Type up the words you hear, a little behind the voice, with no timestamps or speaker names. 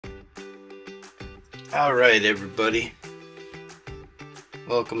Alright everybody,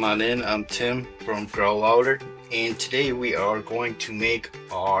 welcome on in. I'm Tim from Growl, and today we are going to make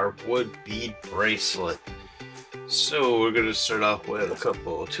our wood bead bracelet. So we're going to start off with a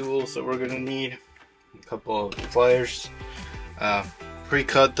couple of tools that we're going to need, a couple of pliers.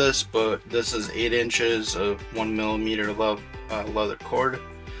 Pre-cut this, but this is 8 inches of 1mm leather cord.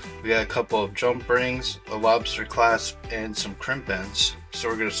 We got a couple of jump rings, a lobster clasp, and some crimp ends. So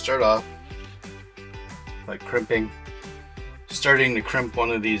we're going to start off by starting to crimp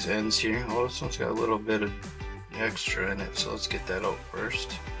one of these ends here. Oh, this one's got a little bit of extra in it, so let's get that out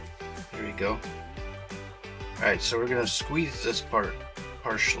first. There we go. Alright, so we're going to squeeze this part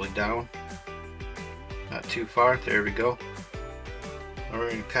partially down, not too far. There we go. And we're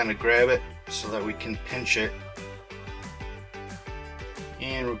going to kind of grab it so that we can pinch it,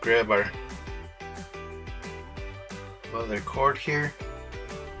 and we'll grab our leather cord here.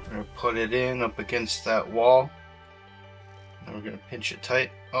 We're going to put it in up against that wall, and we're going to pinch it tight.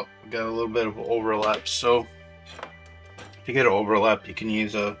 Oh, we got a little bit of overlap, so if you get an overlap, you can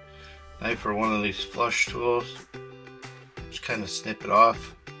use a knife or one of these flush tools. Just kind of snip it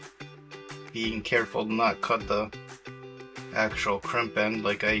off, being careful to not cut the actual crimp end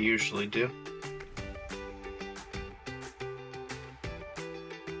like I usually do.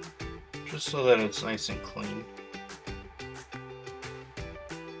 Just so that it's nice and clean.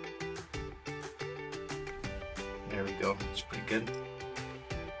 There we go, it's pretty good.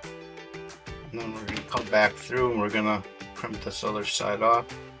 And then we're going to come back through and we're going to crimp this other side off.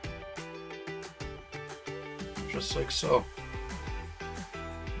 Just like so.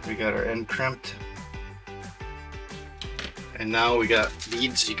 We got our end crimped. And now we got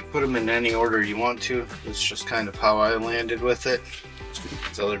beads. You can put them in any order you want to. It's just kind of how I landed with it. Let's move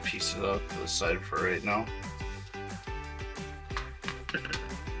these other pieces off to the side for right now.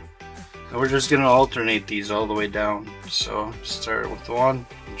 And we're just going to alternate these all the way down. So start with one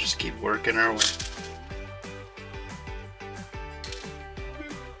and just keep working our way.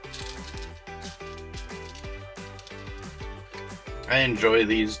 I enjoy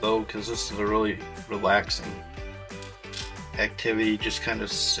these though, because this is a really relaxing activity. Just kind of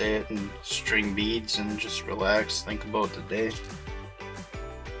sit and string beads and just relax, think about the day,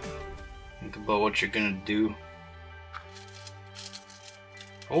 think about what you're gonna do.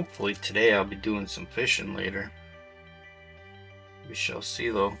 Hopefully today I'll be doing some fishing later. We shall see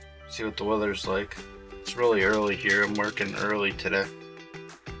though, see what the weather's like. It's really early here, I'm working early today.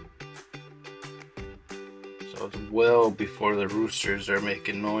 So it's well before the roosters are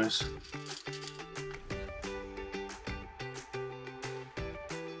making noise.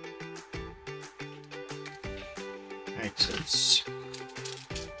 Alright, so let's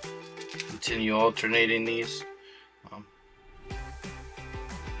continue alternating these.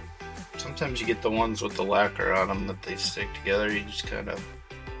 Sometimes you get the ones with the lacquer on them that they stick together. You just kind of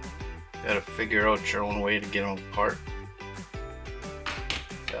gotta figure out your own way to get them apart.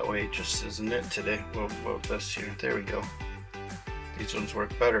 That way it just isn't it today. What about this here? There we go. These ones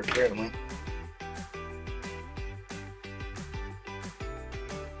work better apparently.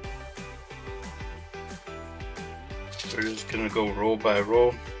 We're just gonna go row by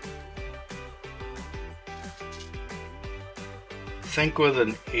row. I think with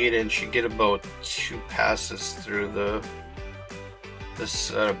an 8-inch you get about 2 passes through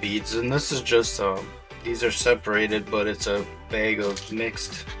this beads, and this is just these are separated, but it's a bag of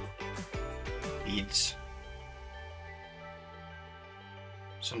mixed beads.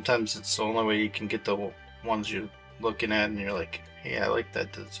 Sometimes it's the only way you can get the ones you're looking at and you're like, hey, I like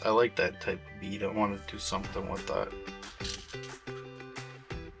that type of bead, I want to do something with that.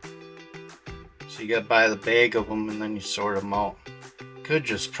 So you gotta buy the bag of them and then you sort them out. Could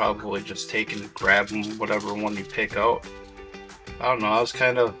just probably just take and grab them, whatever one you pick out. I don't know, I was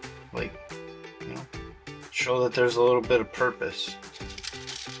kind of like, you know, show that there's a little bit of purpose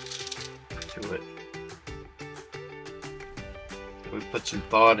to it. We put some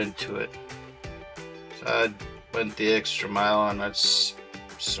thought into it. So I went the extra mile and I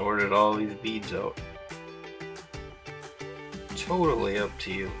sorted all these beads out. Totally up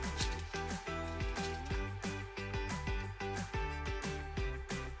to you.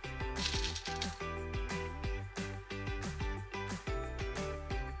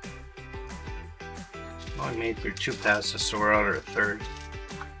 I made through 2 passes, so we're on our 3rd.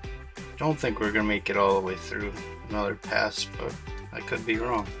 Don't think we're gonna make it all the way through another pass, but I could be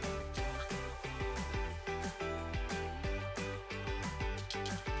wrong.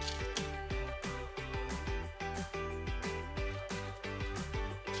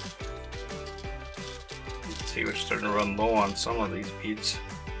 See, we're starting to run low on some of these beads,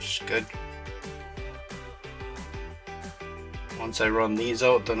 which is good. Once I run these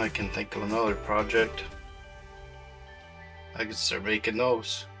out, then I can think of another project. I can start making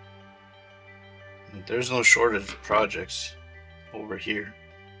those. There's no shortage of projects over here.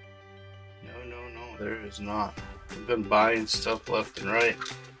 No, there is not. I've been buying stuff left and right,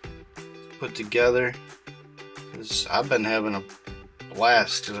 put together. I've been having a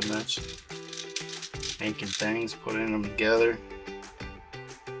blast doing this, making things, putting them together.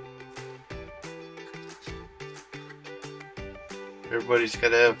 Everybody's got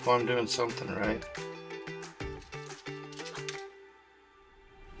to have fun doing something, right?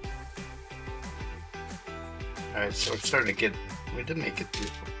 Alright, so we're starting to get, we did make it through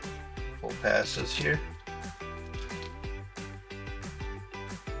full passes here.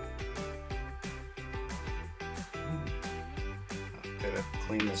 Gotta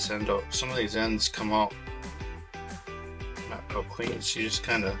clean this end out. Some of these ends come out not real clean, so you just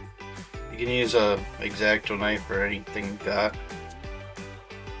kind of, you can use a X-Acto knife or anything you got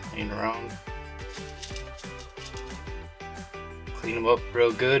laying around. Clean them up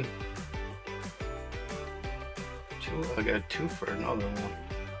real good. I got two for another one.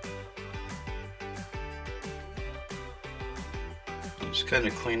 Just kind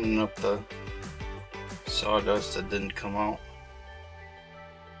of cleaning up the sawdust that didn't come out.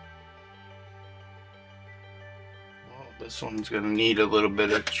 Well, this one's gonna need a little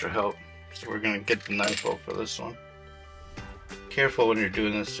bit extra help, so we're gonna get the knife out for this one. Careful when you're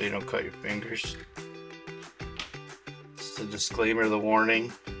doing this so you don't cut your fingers. It's the disclaimer, the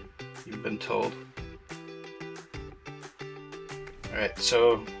warning you've been told. Alright,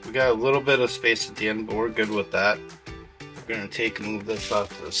 so we got a little bit of space at the end, but we're good with that. We're going to take and move this off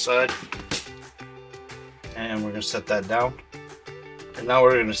to the side. And we're going to set that down. And now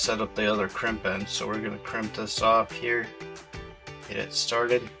we're going to set up the other crimp end. So we're going to crimp this off here. Get it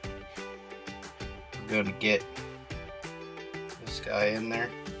started. We're going to get this guy in there.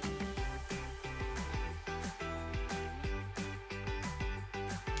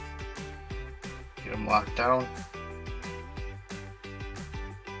 Get him locked down.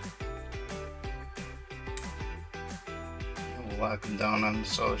 Lock them down on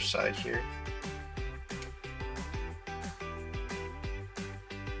this other side here.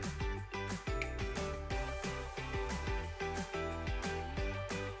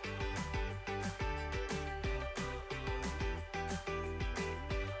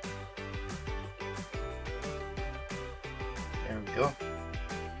 There we go.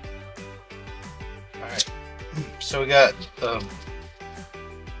 Alright, so we got the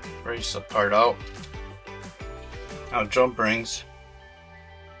bracelet part out. Now jump rings,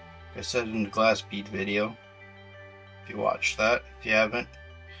 like I said in the glass bead video, if you watched that. If you haven't,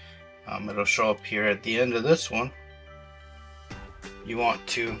 it'll show up here at the end of this one. You want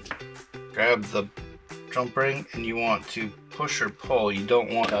to grab the jump ring and you want to push or pull. You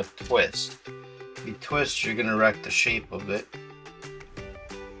don't want to twist. If you twist, you're going to wreck the shape of it,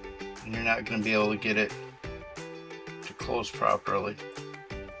 and you're not going to be able to get it to close properly.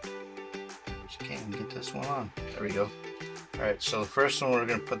 Can't even get this one on. There we go. Alright, so the first one we're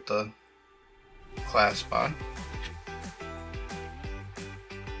going to put the clasp on.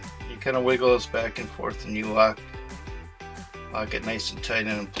 You kind of wiggle this back and forth and you lock it nice and tight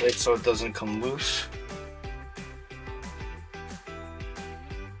in place so it doesn't come loose.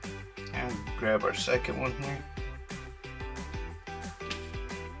 And grab our second one here.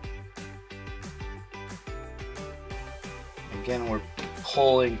 Again, we're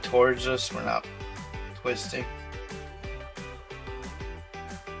pulling towards us, we're not twisting.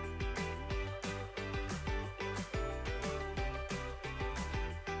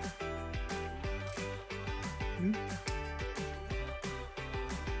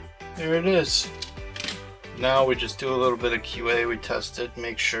 There it is. Now we just do a little bit of QA. We test it,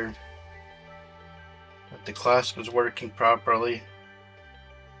 make sure that the clasp is working properly.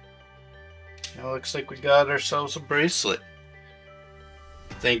 Now it looks like we got ourselves a bracelet.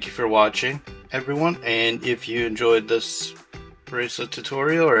 Thank you for watching, everyone, and if you enjoyed this bracelet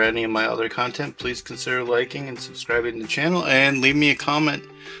tutorial or any of my other content, please consider liking and subscribing to the channel, and leave me a comment.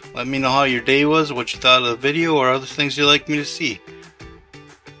 Let me know how your day was, what you thought of the video, or other things you'd like me to see.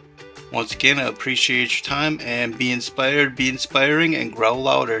 Once again, I appreciate your time, and be inspired, be inspiring, and growl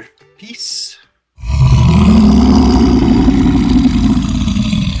louder. Peace.